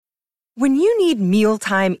When you need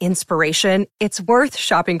mealtime inspiration, it's worth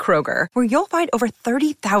shopping Kroger, where you'll find over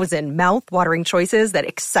 30,000 mouth-watering choices that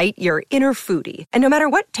excite your inner foodie. And no matter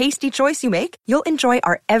what tasty choice you make, you'll enjoy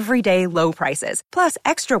our everyday low prices, plus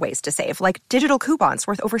extra ways to save, like digital coupons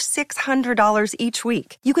worth over $600 each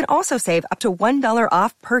week. You can also save up to $1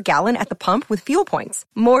 off per gallon at the pump with fuel points.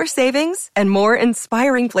 More savings and more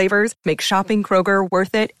inspiring flavors make shopping Kroger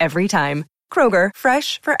worth it every time. Kroger,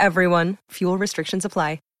 fresh for everyone. Fuel restrictions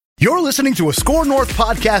apply. You're listening to a Score North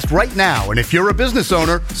podcast right now, and if you're a business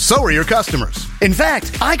owner, so are your customers. In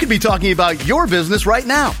fact, I could be talking about your business right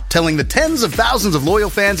now, telling the tens of thousands of loyal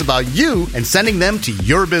fans about you and sending them to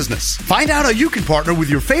your business. Find out how you can partner with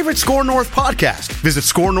your favorite Score North podcast. Visit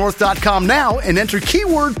scorenorth.com now and enter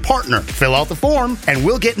keyword partner. Fill out the form, and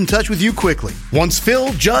we'll get in touch with you quickly. Once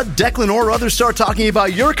Phil, Judd, Declan, or others start talking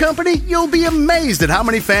about your company, you'll be amazed at how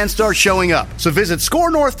many fans start showing up. So visit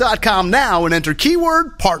scorenorth.com now and enter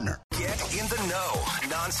keyword partner. Get in the know.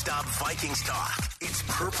 Non-stop Vikings talk. It's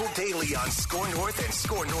Purple Daily on Score North and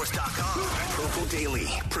ScoreNorth.com. Purple Daily,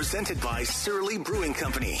 presented by Surly Brewing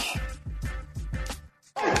Company.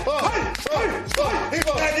 But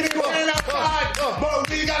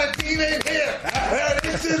we got a team in here.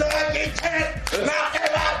 This is like a cat. Now every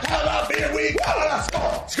time here we go. Let's go.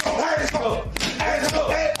 Let's go. Let's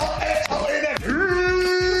go.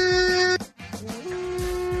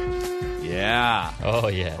 Yeah. Oh,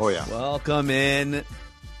 yeah. Oh, yeah. Welcome in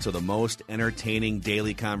to the most entertaining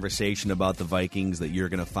daily conversation about the Vikings that you're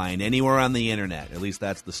going to find anywhere on the internet. At least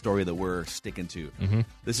that's the story that we're sticking to. Mm-hmm.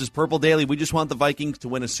 This is Purple Daily. We just want the Vikings to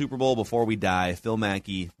win a Super Bowl before we die. Phil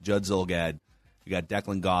Mackey, Judd Zulgad. We got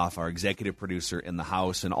Declan Goff, our executive producer, in the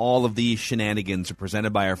house. And all of these shenanigans are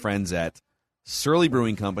presented by our friends at Surly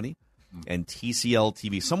Brewing Company and TCL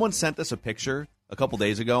TV. Someone sent us a picture a couple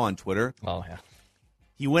days ago on Twitter. Oh, yeah.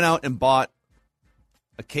 He went out and bought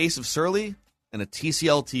a case of Surly and a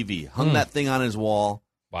TCL TV, hung that thing on his wall,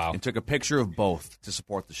 Wow. and took a picture of both to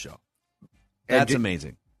support the show. That's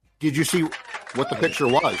amazing. Did you see what the picture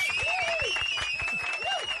was?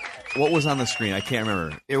 What was on the screen? I can't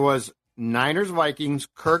remember. It was Niners Vikings.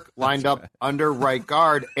 Kirk lined up under right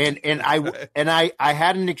guard, and I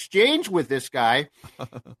had an exchange with this guy,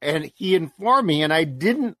 and he informed me, and I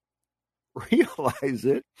didn't realize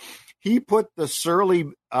it. He put the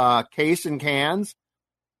Surly case and cans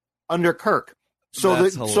under Kirk. So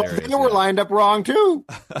they were lined up wrong, too.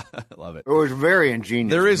 I love it. It was very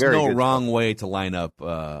ingenious. There is very no wrong way to line up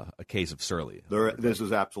a case of Surly. This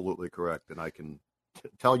is absolutely correct, and I can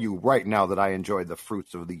tell you right now that I enjoyed the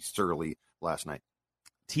fruits of the Surly last night.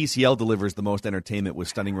 TCL delivers the most entertainment with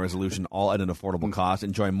stunning resolution, all at an affordable cost.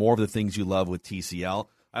 Enjoy more of the things you love with TCL.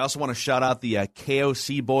 I also want to shout out the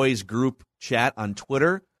KOC Boys group chat on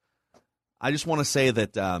Twitter. I just want to say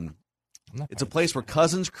that it's a place where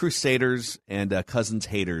Cousins Crusaders and Cousins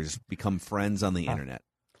haters become friends on the internet.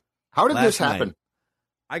 How did this Last happen? night,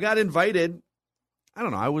 I got invited. I don't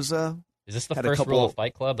know. I was. Is this the first rule of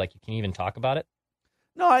Fight Club? Like, you can't even talk about it?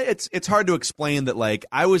 No, it's hard to explain that. Like,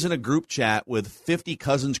 I was in a group chat with 50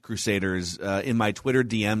 Cousins Crusaders in my Twitter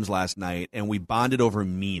DMs last night, and we bonded over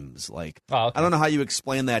memes. Like, okay. I don't know how you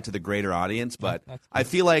explain that to the greater audience, but I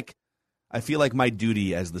feel like my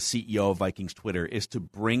duty as the CEO of Vikings Twitter is to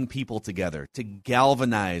bring people together, to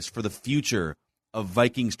galvanize for the future of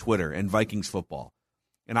Vikings Twitter and Vikings football.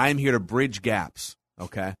 And I am here to bridge gaps,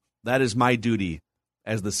 okay? That is my duty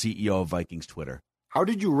as the CEO of Vikings Twitter. How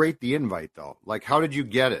did you rate the invite, though? Like, how did you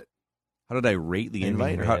get it? How did I rate the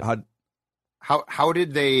invite? Or how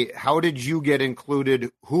did you get included?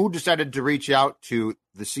 Who decided to reach out to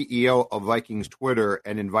the CEO of Vikings Twitter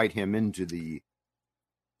and invite him into the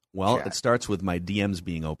chat? It starts with my DMs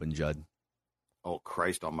being open, Judd. Oh,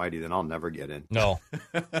 Christ almighty, then I'll never get in. No.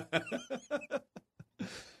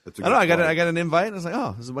 I got an invite, and I was like,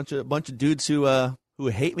 oh, there's a bunch of dudes who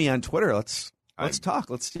hate me on Twitter. Let's talk.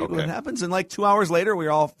 Let's see what happens. And like 2 hours later, we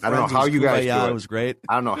were all friends. I don't know how you guys do it. It was great.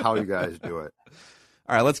 I don't know how you guys do it.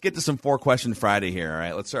 All right, let's get to some 4-question Friday here. All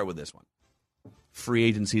right, let's start with this one. Free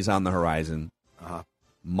agency's on the horizon.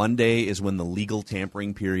 Monday is when the legal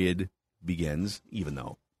tampering period begins, even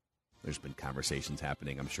though there's been conversations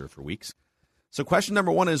happening, I'm sure, for weeks. So question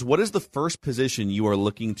number one is, what is the first position you are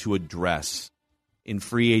looking to address in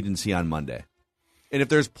free agency on Monday? And if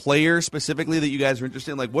there's players specifically that you guys are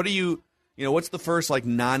interested in, like what are you what's the first like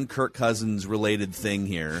non-Kirk Cousins related thing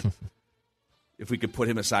here? If we could put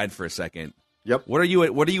him aside for a second. Yep. What are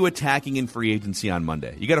you attacking in free agency on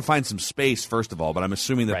Monday? You got to find some space first of all, but I'm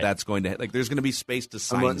assuming that's going to there's going to be space to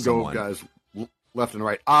sign someone. Go, guys, left and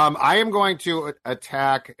right. I am going to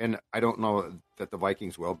attack, and I don't know that the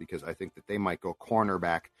Vikings will because I think that they might go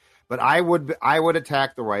cornerback. but I would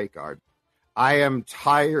attack the right guard. I am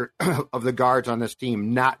tired of the guards on this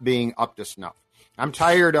team not being up to snuff. I'm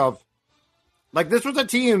tired of, like, this was a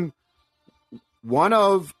team,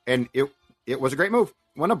 and it was a great move.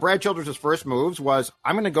 One of Brad Childress' first moves was,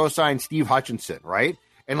 I'm going to go sign Steve Hutchinson, right?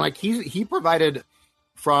 And like he provided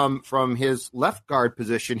from his left guard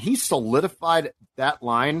position, he solidified that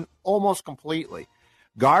line almost completely.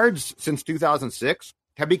 Guards since 2006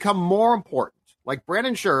 have become more important. Like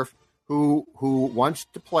Brandon Scherff, who wants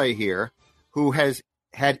to play here, who has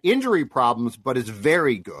had injury problems but is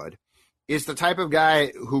very good, is the type of guy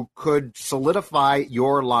who could solidify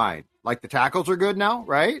your line. Like the tackles are good now,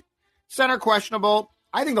 right? Center questionable.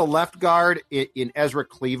 I think the left guard in Ezra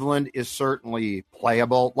Cleveland is certainly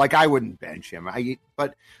playable. Like I wouldn't bench him.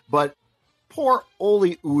 But poor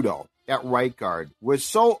Oli Udoh at right guard was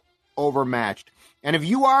so overmatched. And if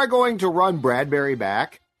you are going to run Bradbury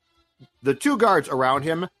back, the two guards around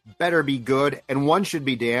him better be good, and one should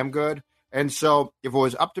be damn good. And so if it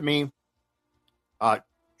was up to me,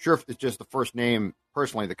 Scherff is just the first name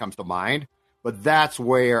personally that comes to mind, but that's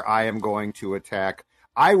where I am going to attack.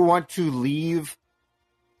 I want to leave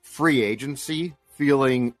free agency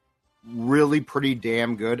feeling really pretty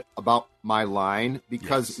damn good about my line,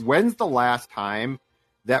 because when's the last time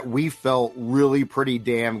that we felt really pretty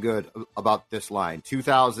damn good about this line?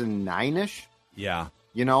 2009-ish? Yeah.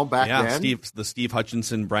 You know, back then? The Steve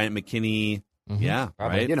Hutchinson, Bryant McKinney. Mm-hmm. Yeah,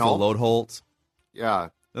 probably. right? You know, Phil Lodeholt. Yeah.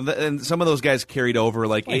 And some of those guys carried over,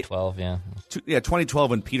 like 2012, yeah. 2012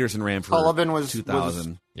 when Peterson ran for Sullivan was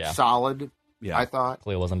 2000. Was solid, I thought.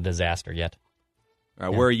 Clearly wasn't a disaster yet. All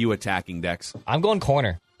right, where are you attacking, Dex? I'm going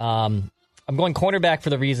corner. I'm going cornerback for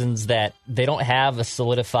the reasons that they don't have a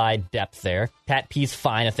solidified depth there. Pat P's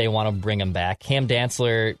fine if they want to bring him back. Cam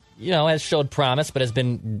Dantzler, has showed promise, but has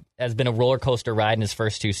been a roller coaster ride in his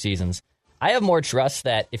first two seasons. I have more trust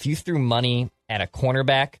that if you threw money at a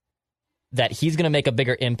cornerback, that he's going to make a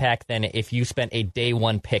bigger impact than if you spent a day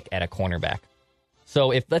one pick at a cornerback.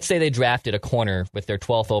 So if, let's say they drafted a corner with their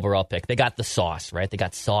 12th overall pick, they got the Sauce, right? They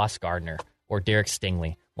got Sauce Gardner or Derek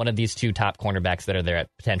Stingley, one of these two top cornerbacks that are there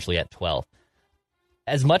potentially at 12.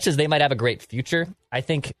 As much as they might have a great future, I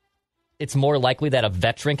think it's more likely that a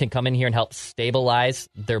veteran can come in here and help stabilize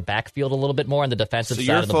their backfield a little bit more on the defensive side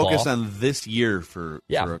of the ball. So you're focused on this year for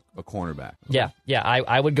a cornerback. Yeah.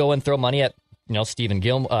 I would go and throw money at Stephen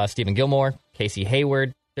Gilmore, Casey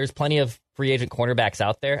Hayward. There's plenty of free agent cornerbacks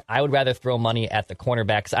out there. I would rather throw money at the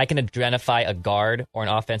cornerbacks. I can identify a guard or an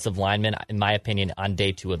offensive lineman, in my opinion, on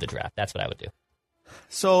day 2 of the draft. That's what I would do.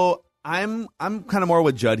 So I'm kind of more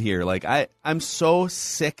with Judd here. Like I'm so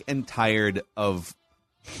sick and tired of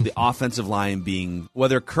the offensive line being,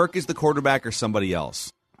 whether Kirk is the quarterback or somebody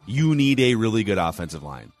else, you need a really good offensive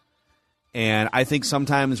line. And I think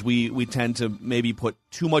sometimes we tend to maybe put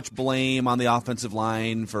too much blame on the offensive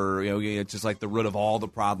line for, it's just like the root of all the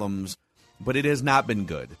problems, but it has not been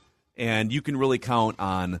good. And you can really count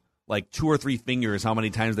on like 2 or 3 fingers how many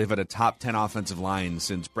times they've had a top 10 offensive line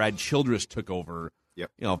since Brad Childress took over,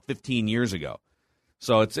 15 years ago.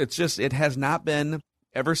 So it has not been,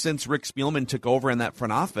 ever since Rick Spielman took over in that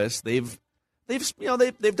front office, they've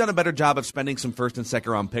done a better job of spending some first and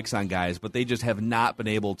second round picks on guys, but they just have not been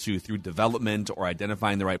able to, through development or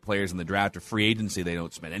identifying the right players in the draft or free agency. They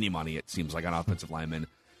don't spend any money, it seems like, on offensive linemen.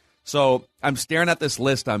 So I'm staring at this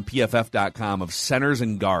list on PFF.com of centers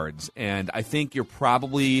and guards, and I think you're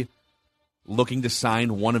probably looking to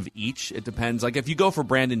sign one of each. It depends. Like if you go for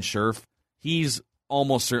Brandon Scherff, he's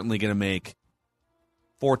almost certainly going to make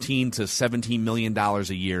 $14 to $17 million a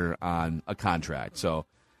year on a contract. So.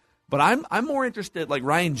 But I'm more interested, like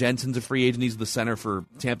Ryan Jensen's a free agent. He's the center for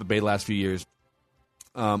Tampa Bay the last few years.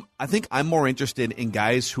 I think I'm more interested in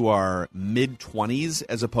guys who are mid-20s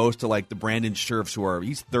as opposed to like the Brandon Scherffs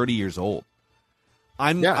he's 30 years old.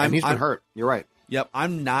 And he's been hurt. You're right. Yep,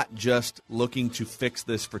 I'm not just looking to fix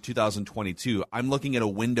this for 2022. I'm looking at a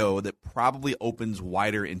window that probably opens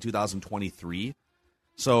wider in 2023.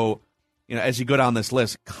 So, as you go down this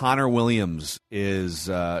list, Connor Williams is,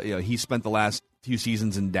 he spent the last few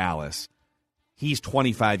seasons in Dallas. He's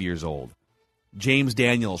 25 years old. James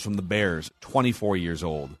Daniels from the Bears, 24 years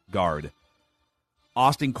old, guard.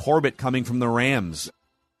 Austin Corbett coming from the Rams.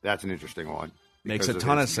 That's an interesting one. Makes a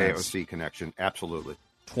ton of sense. AOC connection, absolutely.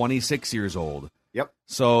 26 years old. Yep.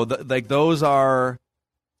 So, those are,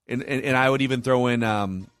 and I would even throw in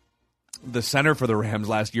the center for the Rams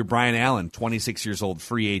last year, Brian Allen, 26 years old,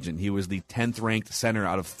 free agent. He was the 10th ranked center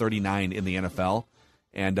out of 39 in the NFL.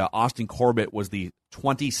 And Austin Corbett was the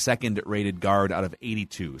 22nd rated guard out of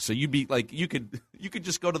 82. So you'd be like, you could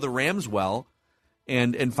just go to the Rams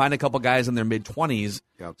and find a couple guys in their mid-20s.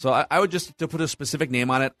 Yep. So I would just, to put a specific name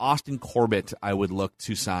on it, Austin Corbett I would look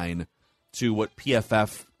to sign to what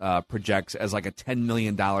PFF projects as like a $10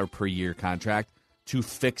 million per year contract to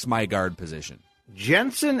fix my guard position.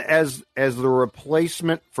 Jensen as the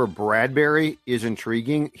replacement for Bradbury is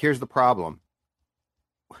intriguing. Here's the problem.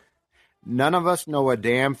 None of us know a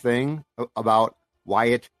damn thing about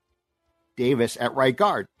Wyatt Davis at right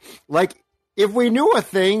guard. Like, if we knew a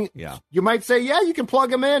thing, you might say, yeah, you can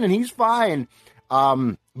plug him in and he's fine.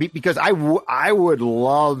 Because I would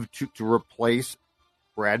love to replace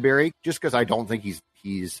Bradbury just because I don't think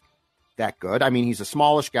he's that good. I mean, he's a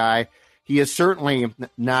smallish guy. He is certainly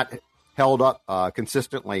not held up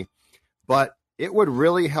consistently, but it would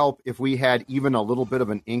really help if we had even a little bit of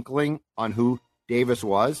an inkling on who Davis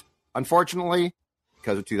was. Unfortunately,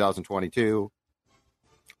 because of 2022,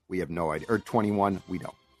 we have no idea. Or 21, we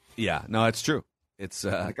don't. Yeah, no, it's true. It's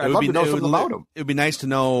I'd love to know something about him. It would be nice to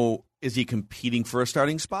know, is he competing for a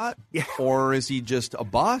starting spot? Yeah. Or is he just a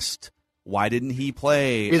bust? Why didn't he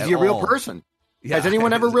play? Is he a real person? Yeah. Has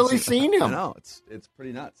anyone ever really seen him? No, it's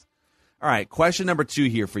pretty nuts. All right, question number 2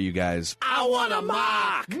 here for you guys. I want a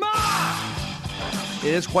mock.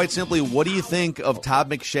 It is quite simply, what do you think of Todd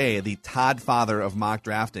McShay, the Todd father of mock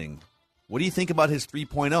drafting? What do you think about his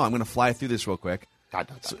 3.0? I'm going to fly through this real quick.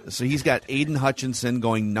 So he's got Aiden Hutchinson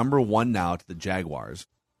going number 1 now to the Jaguars.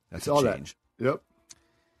 That's a change. Yep.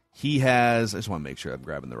 He has, I just want to make sure I'm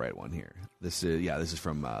grabbing the right one here. This is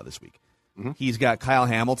from this week. Mm-hmm. He's got Kyle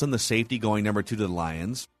Hamilton, the safety, going number 2 to the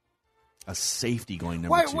Lions. A safety going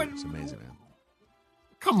number 2. It's amazing, man.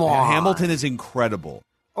 Come on. Hamilton is incredible.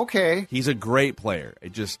 Okay. He's a great player.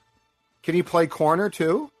 Can he play corner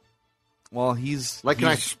too? Well, can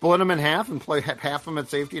I split him in half and play half him at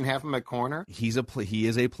safety and half him at corner? He is a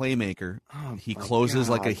playmaker. Oh, he closes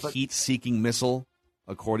like a heat-seeking missile,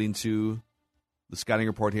 according to the scouting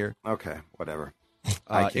report here. Okay, whatever.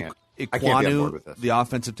 I can't. Ikwanu, I can't be on board with this. The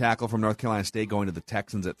offensive tackle from North Carolina State, going to the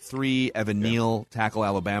Texans at 3. Evan Neal, tackle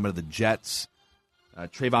Alabama, to the Jets.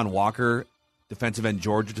 Trayvon Walker, defensive end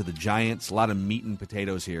Georgia, to the Giants. A lot of meat and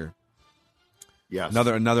potatoes here. Yes.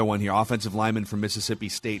 Another one here. Offensive lineman from Mississippi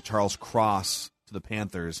State, Charles Cross, to the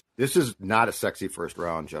Panthers. This is not a sexy first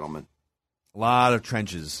round, gentlemen. A lot of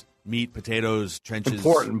trenches. Meat, potatoes, trenches.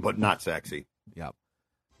 Important, but not sexy. Yep.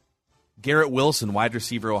 Garrett Wilson, wide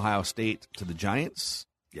receiver, Ohio State, to the Giants.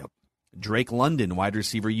 Yep. Drake London, wide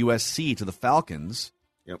receiver, USC, to the Falcons.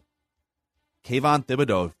 Yep. Kayvon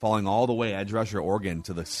Thibodeau, falling all the way, edge rusher, Oregon,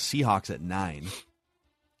 to the Seahawks at 9.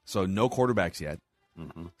 So no quarterbacks yet.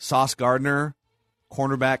 Mm-hmm. Sauce Gardner,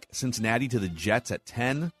 cornerback, Cincinnati, to the Jets at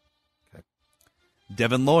 10. Okay.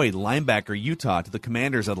 Devin Lloyd, linebacker, Utah, to the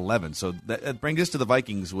Commanders at 11. So that brings us to the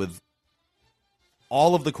Vikings with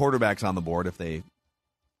all of the quarterbacks on the board if they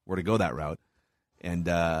were to go that route. And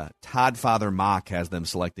Todd Father Mock has them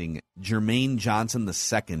selecting Jermaine Johnson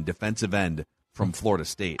II, defensive end from Florida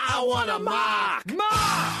State. I want a mock.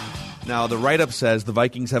 Now, the write-up says the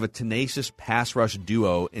Vikings have a tenacious pass rush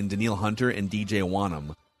duo in Danielle Hunter and DJ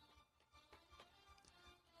Wonnum.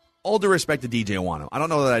 All due respect to DJ Wonnum, I don't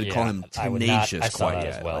know that I'd call him tenacious quite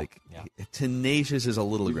yet. Well. Tenacious is a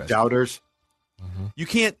little aggressive. Doubters. Mm-hmm. You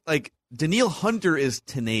can't, Danielle Hunter is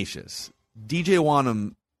tenacious. DJ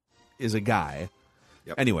Wonnum is a guy.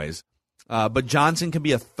 Yep. Anyways, but Johnson can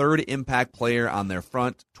be a third impact player on their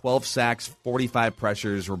front. 12 sacks, 45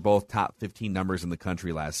 pressures were both top 15 numbers in the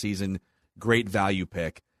country last season. Great value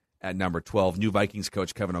pick at number 12. New Vikings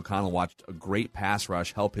coach Kevin O'Connell watched a great pass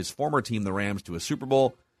rush help his former team, the Rams, to a Super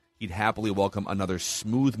Bowl. He'd happily welcome another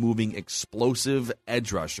smooth-moving, explosive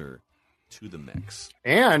edge rusher to the mix.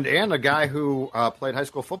 And a guy who played high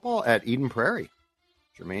school football at Eden Prairie,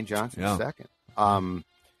 Jermaine Johnson II.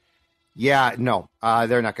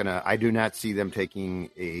 They're not going to. I do not see them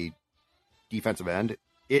taking a defensive end.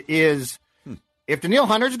 It is, if Danielle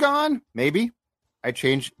Hunter's gone, maybe I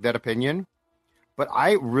change that opinion. But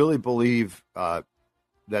I really believe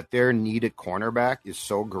that their need at cornerback is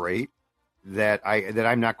so great that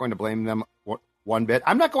I'm not going to blame them one bit.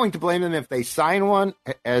 I'm not going to blame them if they sign one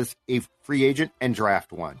as a free agent and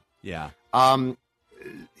draft one. Yeah.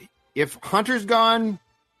 If Hunter's gone,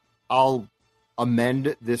 I'll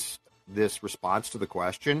amend this response to the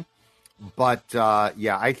question. But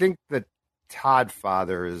I think that Todd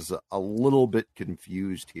Father is a little bit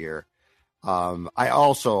confused here. I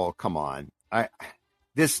also,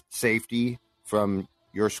 this safety from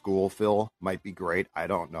your school, Phil, might be great. I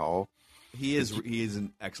don't know. He is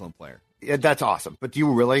an excellent player. Yeah, that's awesome. But do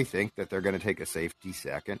you really think that they're going to take a safety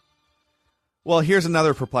second? Well, here's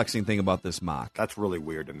another perplexing thing about this mock. That's really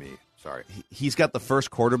weird to me. Sorry. He's got the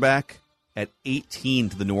first quarterback at 18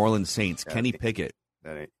 to the New Orleans Saints. Yeah, Kenny Pickett.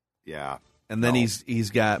 Yeah. And then he's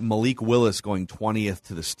got Malik Willis going 20th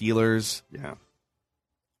to the Steelers. Yeah.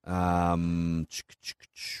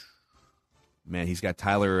 Man, he's got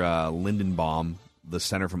Tyler Lindenbaum, the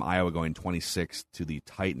center from Iowa, going 26th to the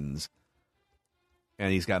Titans.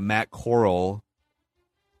 And he's got Matt Corral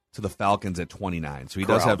to the Falcons at 29. So he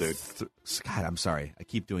does have God, I'm sorry. I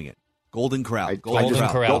keep doing it. Golden Corral. Golden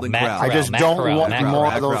Corral. I just don't want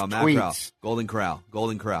more of those tweets. Golden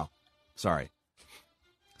Corral. Sorry.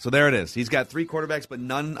 So there it is. He's got 3 quarterbacks, but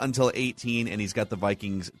none until 18, and he's got the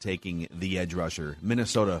Vikings taking the edge rusher.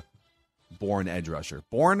 Minnesota-born edge rusher.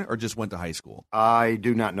 Born or just went to high school? I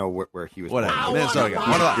do not know where he was born. Minnesota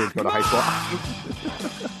guy. He did go to high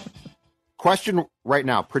school. Question right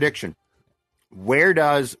now, prediction. Where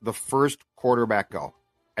does the first quarterback go?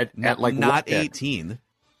 At like not 18.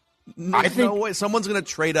 I think no way someone's going to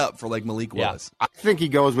trade up for like Malik Willis. I think he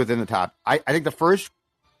goes within the top. I think the first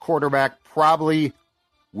quarterback probably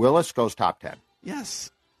Willis goes top 10. Yes.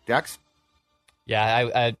 Dex?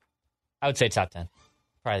 Yeah, I would say top 10.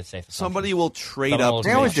 Probably safe. Somebody will trade up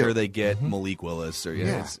to make sure they get Malik Willis.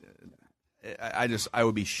 Or I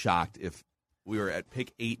would be shocked if we were at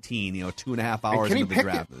pick 18. 2.5 hours into the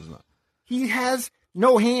draft. He has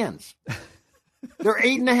no hands. They're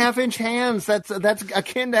 8.5-inch hands. That's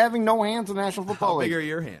akin to having no hands in the National Football League. How big are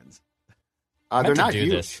your hands? They're not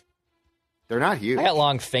huge. They're not huge. I got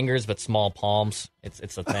long fingers but small palms.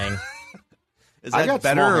 It's a thing. Is that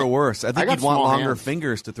better or worse? I think you'd want longer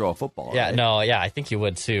fingers to throw a football. Yeah, right? No, I think you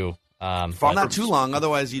would too. Not too long,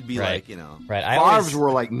 otherwise you'd be right. Right. Favre's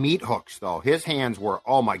were like meat hooks, though. His hands were,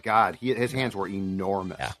 oh my God, his hands were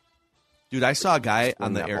enormous. Yeah. Dude, I saw a guy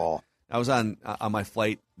on the air. Ball. I was on my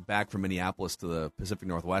flight back from Minneapolis to the Pacific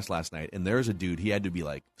Northwest last night, and there's a dude. He had to be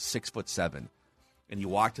like 6'7", and he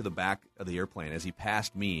walked to the back of the airplane. As he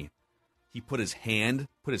passed me, he put his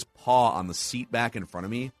paw on the seat back in front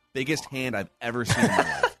of me. Biggest hand I've ever seen in my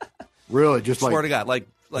life. Really? Just swear to God, like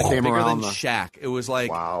bigger than Shaq. It was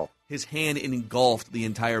like his hand engulfed the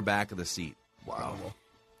entire back of the seat. Wow.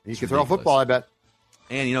 He could throw a football, I bet.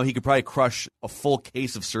 And, he could probably crush a full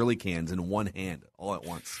case of Surly cans in one hand all at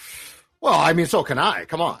once. Well, I mean, so can I.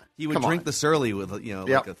 Come on. He would drink the Surly with,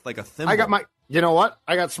 like a thimble. I got you know what?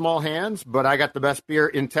 I got small hands, but I got the best beer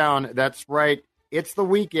in town. That's right. It's the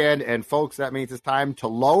weekend, and folks, that means it's time to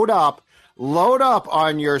load up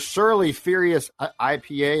on your Surly Furious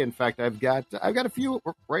IPA. In fact, I've got a few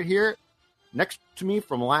right here next to me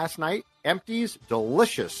from last night. Empties,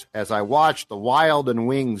 delicious. As I watched the Wild and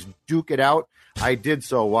Wings duke it out, I did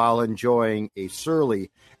so while enjoying a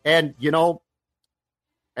Surly. And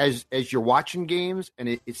as you're watching games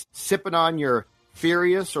and it's sipping on your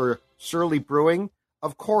Furious or Surly Brewing,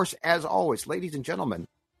 of course, as always, ladies and gentlemen,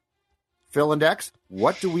 Phil and Dex,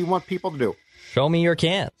 what do we want people to do? Show me your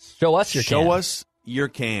cans. Show us your cans. Show us your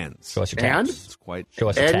cans. Show us your taps. Show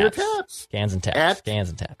us your taps. Your taps. Cans and taps. Cans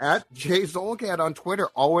and taps. At Jay Zolgad on Twitter.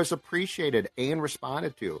 Always appreciated and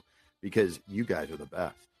responded to because you guys are the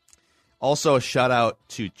best. Also, a shout out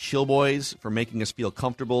to Chill Boys for making us feel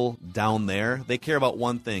comfortable down there. They care about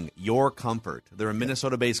one thing, your comfort. They're a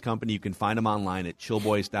Minnesota-based company. You can find them online at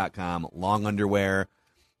chillboys.com. Long underwear.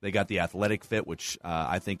 They got the athletic fit, which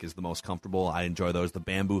I think is the most comfortable. I enjoy those. The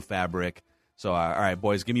bamboo fabric. So, all right,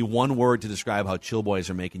 boys, give me one word to describe how Chill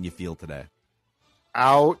Boys are making you feel today.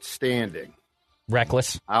 Outstanding.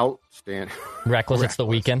 Reckless. Outstanding. Reckless. It's the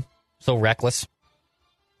weekend. So reckless.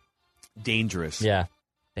 Dangerous. Yeah.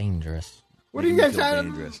 Dangerous. What do you guys have?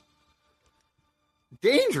 Dangerous.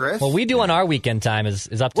 Dangerous? What we do on our weekend time is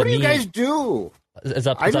up to me. What do you guys do?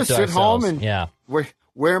 I just sit home and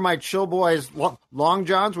wear my Chill Boys long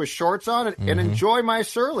johns with shorts on and enjoy my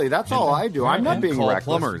Surly. That's all I do. I'm not being reckless.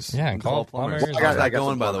 Plumbers. Yeah, call plumbers. I got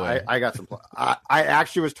going, by the way. I got some. I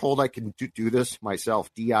actually was told I can do this myself,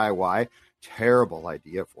 DIY. Terrible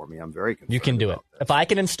idea for me. I'm very concerned. You can do it. If I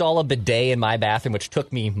can install a bidet in my bathroom, which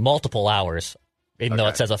took me multiple hours, even though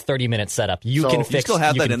it says a 30-minute setup, you can fix. You still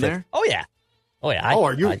have that in there? Oh yeah.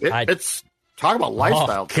 Are you? It's talk about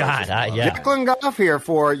lifestyle. Oh God, yeah. Declan Goff here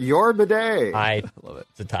for your bidet. I love it.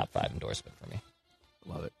 It's a top 5 endorsement for me.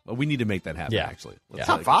 Love it. Well, we need to make that happen. Actually,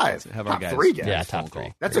 top 5. Have top our guys. 3 guys. Yeah, top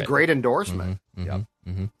 3. That's a great endorsement. Yep.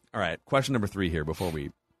 All right. Question number 3 here before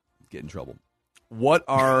we get in trouble. What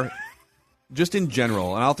are just in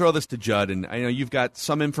general, and I'll throw this to Judd, and I know you've got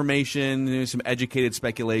some information, some educated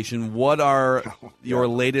speculation. What are your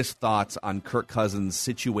latest thoughts on Kirk Cousins'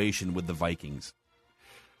 situation with the Vikings?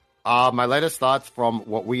 My latest thoughts from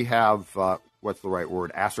what we have, what's the right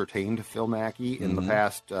word, ascertained, Phil Mackey, in the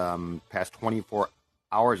past 24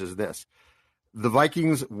 hours is this. The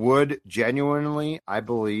Vikings would genuinely, I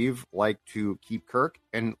believe, like to keep Kirk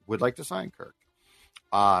and would like to sign Kirk.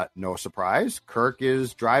 No surprise, Kirk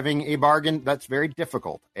is driving a bargain that's very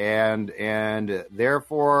difficult, and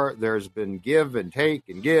therefore there's been give and take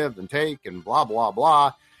and blah blah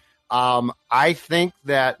blah. I think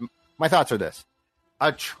that my thoughts are this: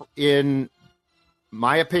 in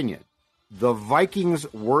my opinion, the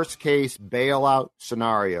Vikings' worst case bailout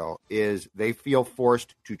scenario is they feel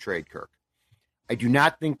forced to trade Kirk. I do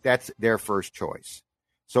not think that's their first choice.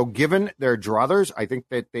 So given their druthers, I think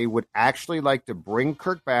that they would actually like to bring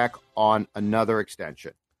Kirk back on another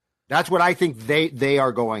extension. That's what I think they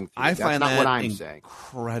are going through. I find that's not that what I'm saying.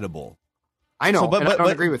 Incredible. I know, So, and I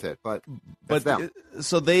don't agree with it, but them.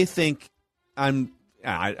 So they think I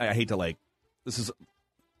hate to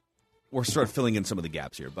we're sort of filling in some of the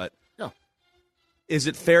gaps here, but no. Is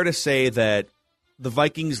it fair to say that the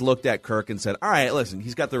Vikings looked at Kirk and said, all right, listen,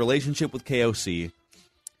 he's got the relationship with KOC.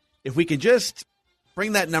 If we can just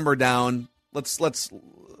bring that number down,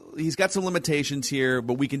 he's got some limitations here,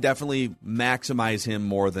 but we can definitely maximize him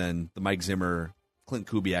more than the Mike Zimmer, Clint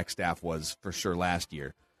Kubiak staff was for sure last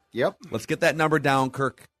year. Yep. Let's get that number down,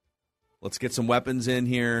 Kirk. Let's get some weapons in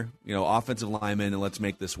here, offensive linemen, and let's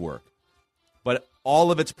make this work. But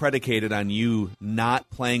all of it's predicated on you not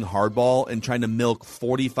playing hardball and trying to milk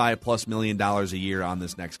 $45+ million a year on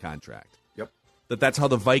this next contract. Yep. That's how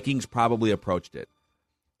the Vikings probably approached it.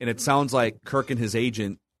 And it sounds like Kirk and his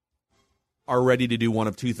agent are ready to do one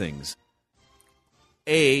of two things.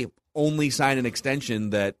 A, only sign an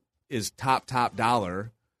extension that is top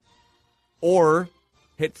dollar, or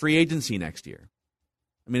hit free agency next year.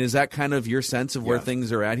 I mean, is that kind of your sense of where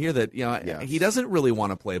things are at here? That Yes. He doesn't really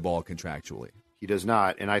want to play ball contractually. He does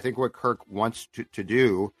not. And I think what Kirk wants to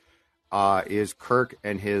do is Kirk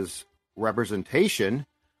and his representation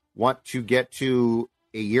want to get to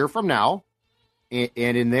a year from now, and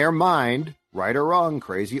in their mind, right or wrong,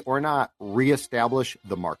 crazy or not, reestablish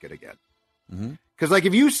the market again. Because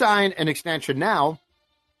if you sign an extension now,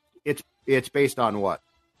 it's based on what?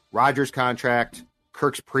 Rodgers' contract,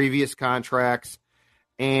 Kirk's previous contracts.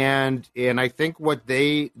 And I think what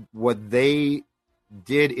they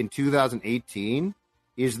did in 2018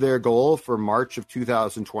 is their goal for March of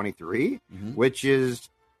 2023, which is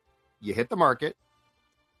you hit the market,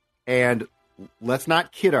 and let's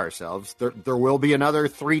not kid ourselves. There will be another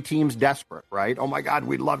 3 teams desperate, right? Oh my God,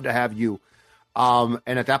 we'd love to have you. And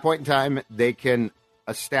at that point in time, they can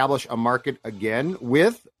establish a market again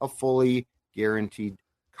with a fully guaranteed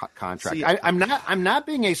contract. See, I'm not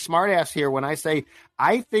being a smartass here when I say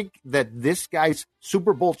I think that this guy's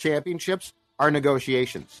Super Bowl championships are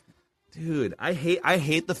negotiations. Dude, I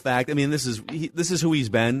hate the fact. I mean, this is who he's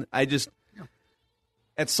been.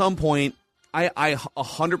 At some point, I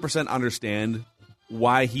 100% understand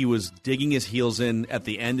why he was digging his heels in at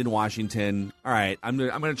the end in Washington. All right, I'm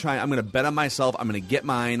gonna bet on myself. I'm gonna get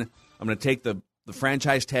mine. I'm gonna take the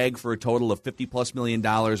franchise tag for a total of $50+ million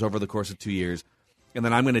over the course of 2 years. And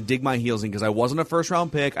then I'm going to dig my heels in because I wasn't a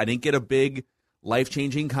first-round pick. I didn't get a big,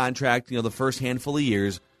 life-changing contract, the first handful of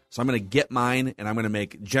years. So I'm going to get mine, and I'm going to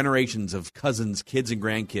make generations of cousins, kids, and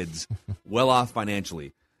grandkids well off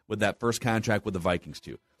financially with that first contract with the Vikings,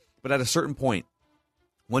 too. But at a certain point,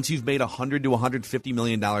 once you've made $100 to $150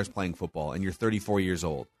 million playing football and you're 34 years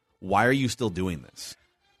old, why are you still doing this?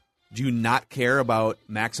 Do you not care about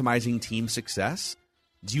maximizing team success?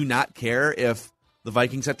 Do you not care if the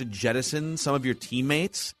Vikings have to jettison some of your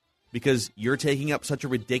teammates because you're taking up such a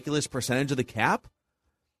ridiculous percentage of the cap?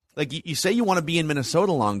 You say you want to be in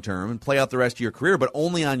Minnesota long term and play out the rest of your career, but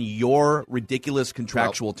only on your ridiculous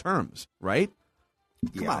contractual terms, right?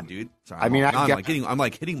 Come on, dude. Sorry, I'm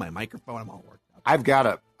hitting my microphone. I'm all worked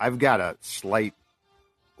up. I've got a slight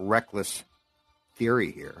reckless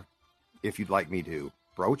theory here, if you'd like me to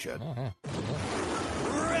broach it.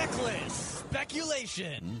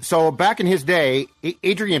 Speculation. So back in his day,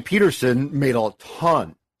 Adrian Peterson made a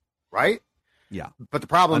ton, right? Yeah. But the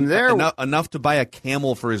problem enough to buy a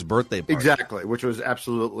camel for his birthday party. Exactly, which was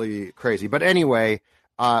absolutely crazy. But anyway,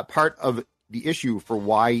 part of the issue for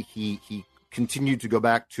why he continued to go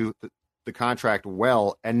back to the contract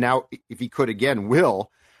and now if he could again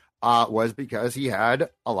was because he had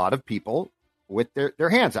a lot of people with their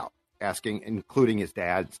hands out asking, including his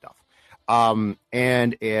dad and stuff. And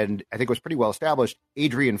I think it was pretty well established,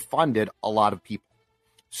 Adrian funded a lot of people.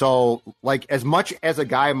 So, as much as a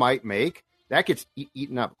guy might make, that gets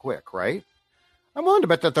eaten up quick, right? I'm willing to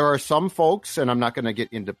bet that there are some folks, and I'm not going to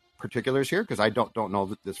get into particulars here because I don't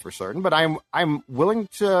know this for certain, but I'm willing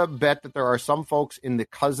to bet that there are some folks in the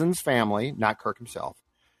Cousins family, not Kirk himself,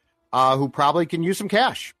 who probably can use some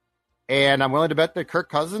cash. And I'm willing to bet that Kirk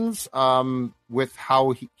Cousins, with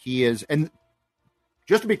how he is, and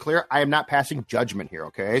just to be clear, I am not passing judgment here,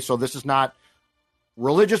 okay? So this is not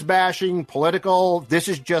religious bashing, political. This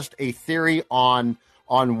is just a theory on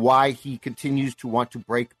why he continues to want to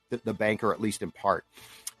break the bank, or at least in part.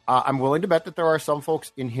 I'm willing to bet that there are some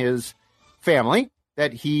folks in his family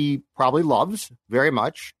that he probably loves very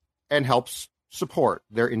much and helps support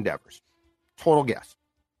their endeavors. Total guess.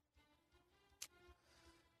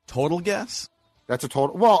 Total guess? That's a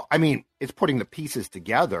total. Well, I mean, it's putting the pieces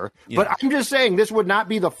together. Yeah. But I'm just saying this would not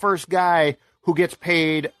be the first guy who gets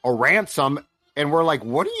paid a ransom, and we're like,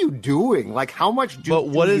 what are you doing? Like, how much do But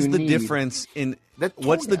what do is you the need? difference in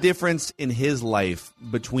what's the difference in his life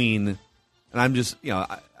between, and I'm just,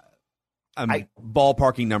 I'm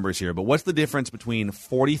ballparking numbers here, but what's the difference between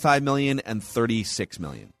 $45 million and $36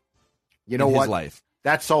 million? You know what? His life?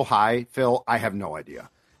 That's so high, Phil. I have no idea.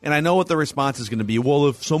 And I know what the response is going to be. Well,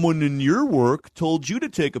 if someone in your work told you to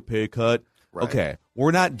take a pay cut, right. Okay, we're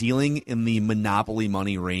not dealing in the monopoly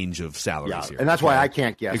money range of salaries here, and that's why I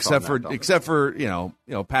can't guess. Except for you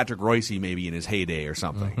know Patrick Royce maybe in his heyday or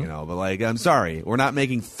something, But like, I'm sorry, we're not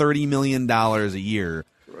making $30 million a year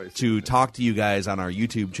to talk to you guys on our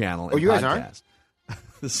YouTube channel. And you guys aren't?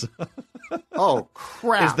 So, oh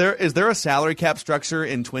crap! Is there a salary cap structure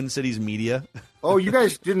in Twin Cities media? Oh, you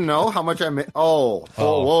guys didn't know how much I made? Whoa!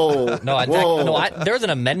 No, there was an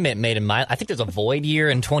amendment made in my. I think there's a void year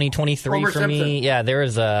in 2023 Homer for Simpson. me. Yeah, there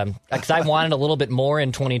is because I wanted a little bit more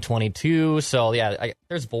in 2022. So yeah,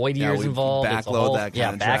 there's void years involved. Backload that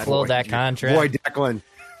contract. Backload that contract. Boy, Declan.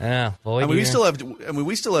 Yeah, void. I mean, we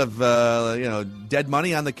still have dead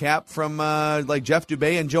money on the cap from like Jeff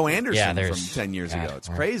Dubay and Joe Anderson from 10 years ago. It's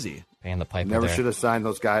crazy. Paying the piper. Never should have signed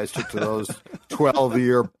those guys to those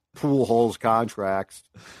 12-year pool holes contracts.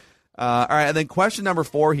 All right, and then question number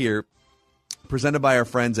 4 here, presented by our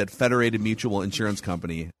friends at Federated Mutual Insurance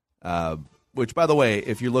Company, which, by the way,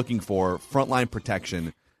 if you're looking for frontline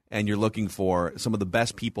protection and you're looking for some of the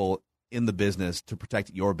best people in the business to protect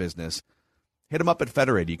your business, hit them up at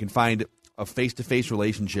Federated. You can find a face-to-face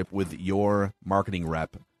relationship with your marketing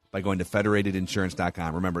rep by going to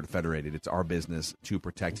federatedinsurance.com. Remember, Federated, it's our business to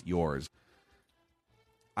protect yours.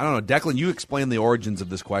 I don't know, Declan, you explain the origins of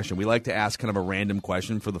this question. We like to ask kind of a random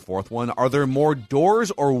question for the 4th one. Are there more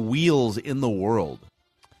doors or wheels in the world?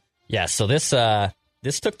 Yeah, so this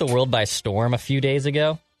took the world by storm a few days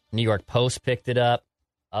ago. New York Post picked it up.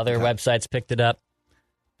 Other websites picked it up.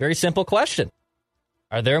 Very simple question.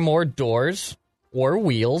 Are there more doors or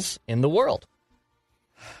wheels in the world?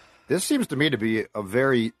 This seems to me to be a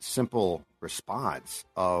very simple response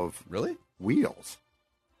of wheels.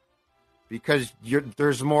 Because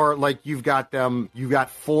there's more, like you've got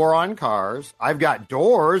 4 on cars. I've got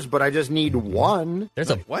doors, but I just need 1.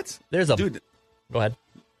 What? Dude. Go ahead.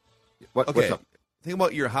 Okay. What's up? Think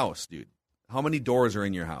about your house, dude. How many doors are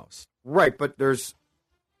in your house? Right, but there's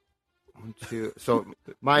 1, 2. So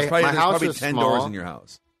my there's house probably is 10 small. doors in your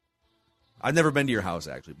house. I've never been to your house,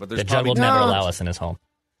 actually, but there's The judge probably will never allow us in his home.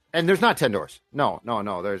 And there's not 10 doors. No.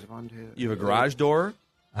 There's 1, 2. You have a garage door.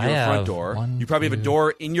 You have a front door. You probably have a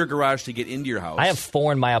door in your garage to get into your house. I have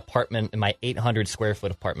 4 in my apartment, in my 800 square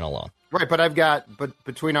foot apartment alone. Right, but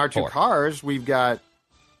between our 2 cars, we've got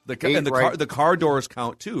the car doors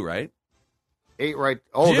count too, right? 8 right.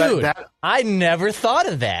 Oh, dude, that I never thought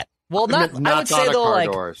of that. Well, I would say though, like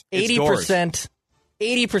 80%.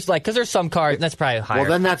 80%, like, because there's some cars, that's probably higher. Well,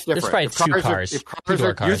 then that's different. There's probably 2 cars.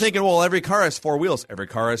 Two-door cars. You're thinking, well, every car has 4 wheels. Every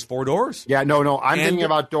car has 4 doors. Yeah, no. I'm thinking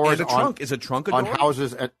about doors and a trunk. Is a trunk a on door?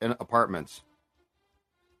 houses and apartments.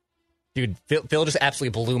 Dude, Phil just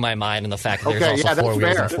absolutely blew my mind in the fact that there's also 4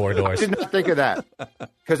 wheels and 4 doors. I did not think of that.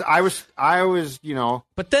 Because I was,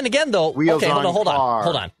 But then again, though, wheels hold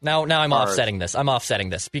on. on. Now I'm offsetting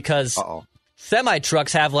this. Because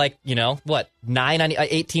semi-trucks have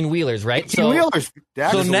 18 wheelers, right? 18 wheelers.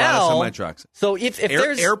 So now, semi-trucks. So if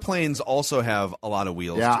there's airplanes also have a lot of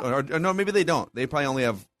wheels. Yeah. Or no, maybe they don't. They probably only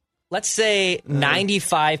have. Let's say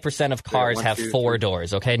 95% of cars have 4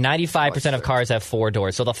 doors, okay? 95% of cars have 4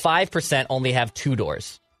 doors. So the 5% only have 2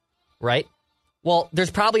 doors, right? Well,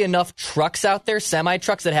 there's probably enough trucks out there,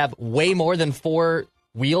 semi-trucks, that have way more than 4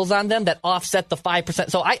 wheels on them that offset the 5%.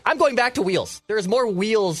 So I'm going back to wheels. There's more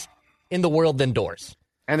wheels in the world than doors.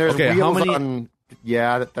 And there's wheels on...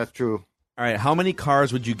 Yeah, that's true. All right, how many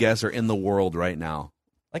cars would you guess are in the world right now?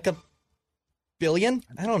 Like a billion?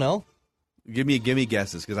 I don't know. Give me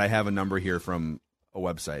guesses, because I have a number here from a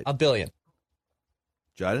website. A billion.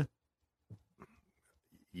 Judd?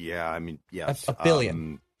 Yeah, I mean, yes. A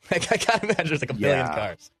billion. I can't imagine there's like a billion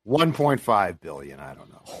cars. 1.5 billion, I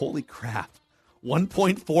don't know. Holy crap.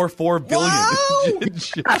 $1.44 billion.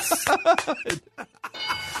 Yes.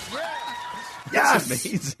 That's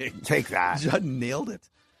amazing. Take that. Judd nailed it.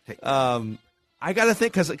 Take that. I got to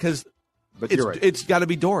think because But you're right. it's got to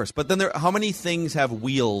be doors. But then how many things have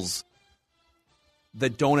wheels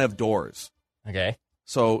that don't have doors? Okay.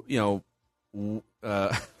 So,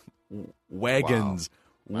 wagons,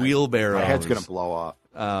 wheelbarrows. My head's going to blow off.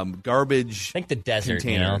 Garbage. I think the desert,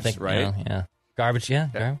 containers, right? Yeah. Garbage, yeah.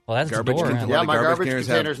 Well, that's Garbage the door. containers. Yeah, my garbage containers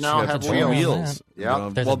containers now have two wheels. Yeah.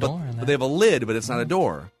 There's a door in but that. they have a lid, but it's not a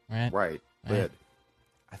door. Right. Lid.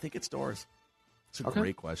 I think it's doors. It's a Okay.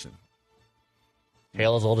 great question.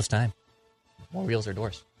 Tale as old as time. More wheels or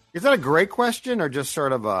doors? Is that a great question or just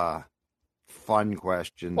sort of a fun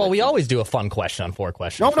question? Well, we always do a fun question on 4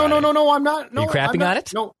 questions. No, Friday. I'm not. No, Are you crapping I'm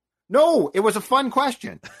not, on it? No, it was a fun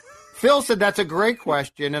question. Phil said that's a great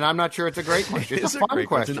question, and I'm not sure it's a great question. It's It's a a fun great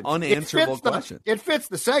question. question. It's an unanswerable question. It fits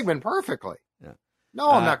the segment perfectly. Yeah. No,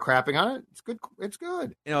 I'm not crapping on it. It's good. It's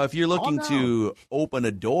good. If you're looking to open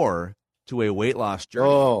a door to a weight loss journey,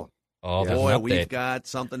 Oh, Oh, there's boy, an we've update. got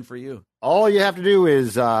something for you. all you have to do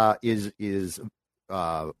is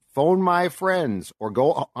phone my friends or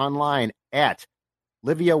go online at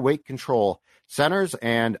Livia Weight Control Centers.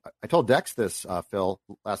 And I told Dex this, Phil,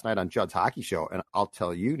 last night on Judd's Hockey Show, and I'll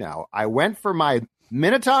tell you now. I went for my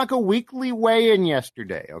Minnetonka weekly weigh-in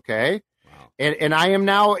yesterday, okay? Wow. And I am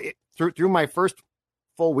now through my first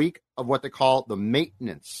full week of what they call the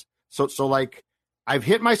maintenance. So like I've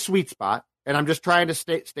hit my sweet spot, and I'm just trying to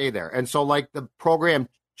stay there. And so like the program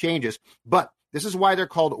changes, but this is why they're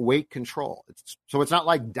called weight control. So it's not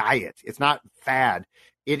like diet. It's not fad.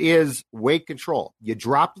 It is weight control. You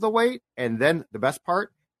drop the weight, and then the best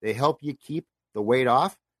part, they help you keep the weight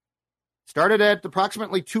off. Started at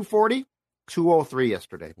approximately 240, 203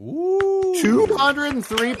 yesterday. Ooh.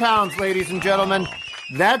 203 pounds, ladies and gentlemen.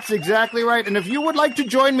 That's exactly right. And if you would like to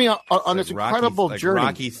join me on this incredible journey.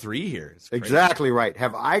 Rocky 3 here. It's crazy. Exactly right.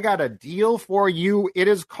 Have I got a deal for you? It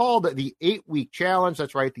is called the 8-week challenge.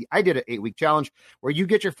 That's right. I did an 8-week challenge where you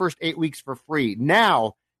get your first 8 weeks for free.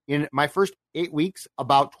 Now, in my first 8 weeks,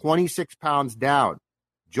 about 26 pounds down.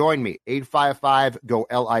 Join me.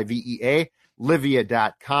 855-GO-LIVEA.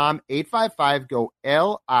 Livia.com.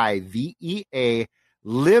 855-GO-LIVEA.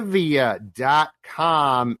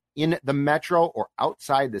 Livia.com. In the metro or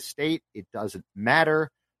outside the state, it doesn't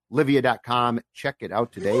matter. Livia.com. Check it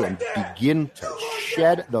out today and begin to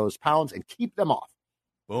shed those pounds and keep them off.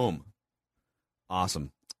 Boom.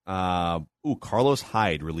 Awesome. Carlos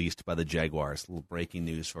Hyde released by the Jaguars. A little breaking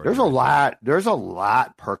news for There's you. a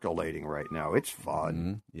lot percolating right now. It's fun.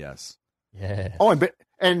 Mhm. Yes. Yeah. Oh,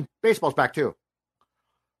 and baseball's back too.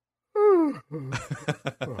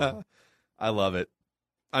 I love it.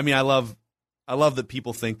 I mean, I love that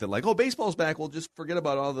people think that like, oh, baseball's back. We'll just forget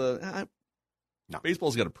about all the. No.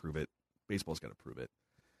 Baseball's got to prove it.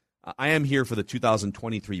 I am here for the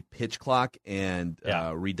 2023 pitch clock and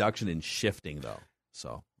reduction in shifting, though.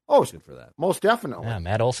 So, good for that. Most definitely. Yeah,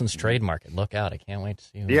 Matt Olson's trade market. Look out. I can't wait to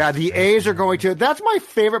see him. Yeah, the A's are going to. That's my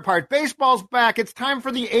favorite part. Baseball's back. It's time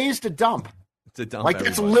for the A's to dump. To dump Like,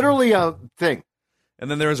 it's everybody. literally a thing. And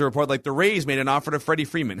then there was a report like the Rays made an offer to Freddie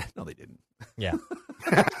Freeman. No, they didn't. Yeah.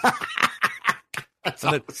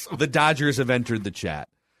 And the Dodgers have entered the chat.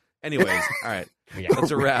 Anyways, all right. That's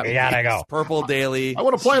a wrap. We gotta go. It's Purple Daily. I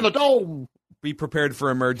want to play in the dome. Be prepared for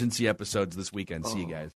emergency episodes this weekend. See you guys.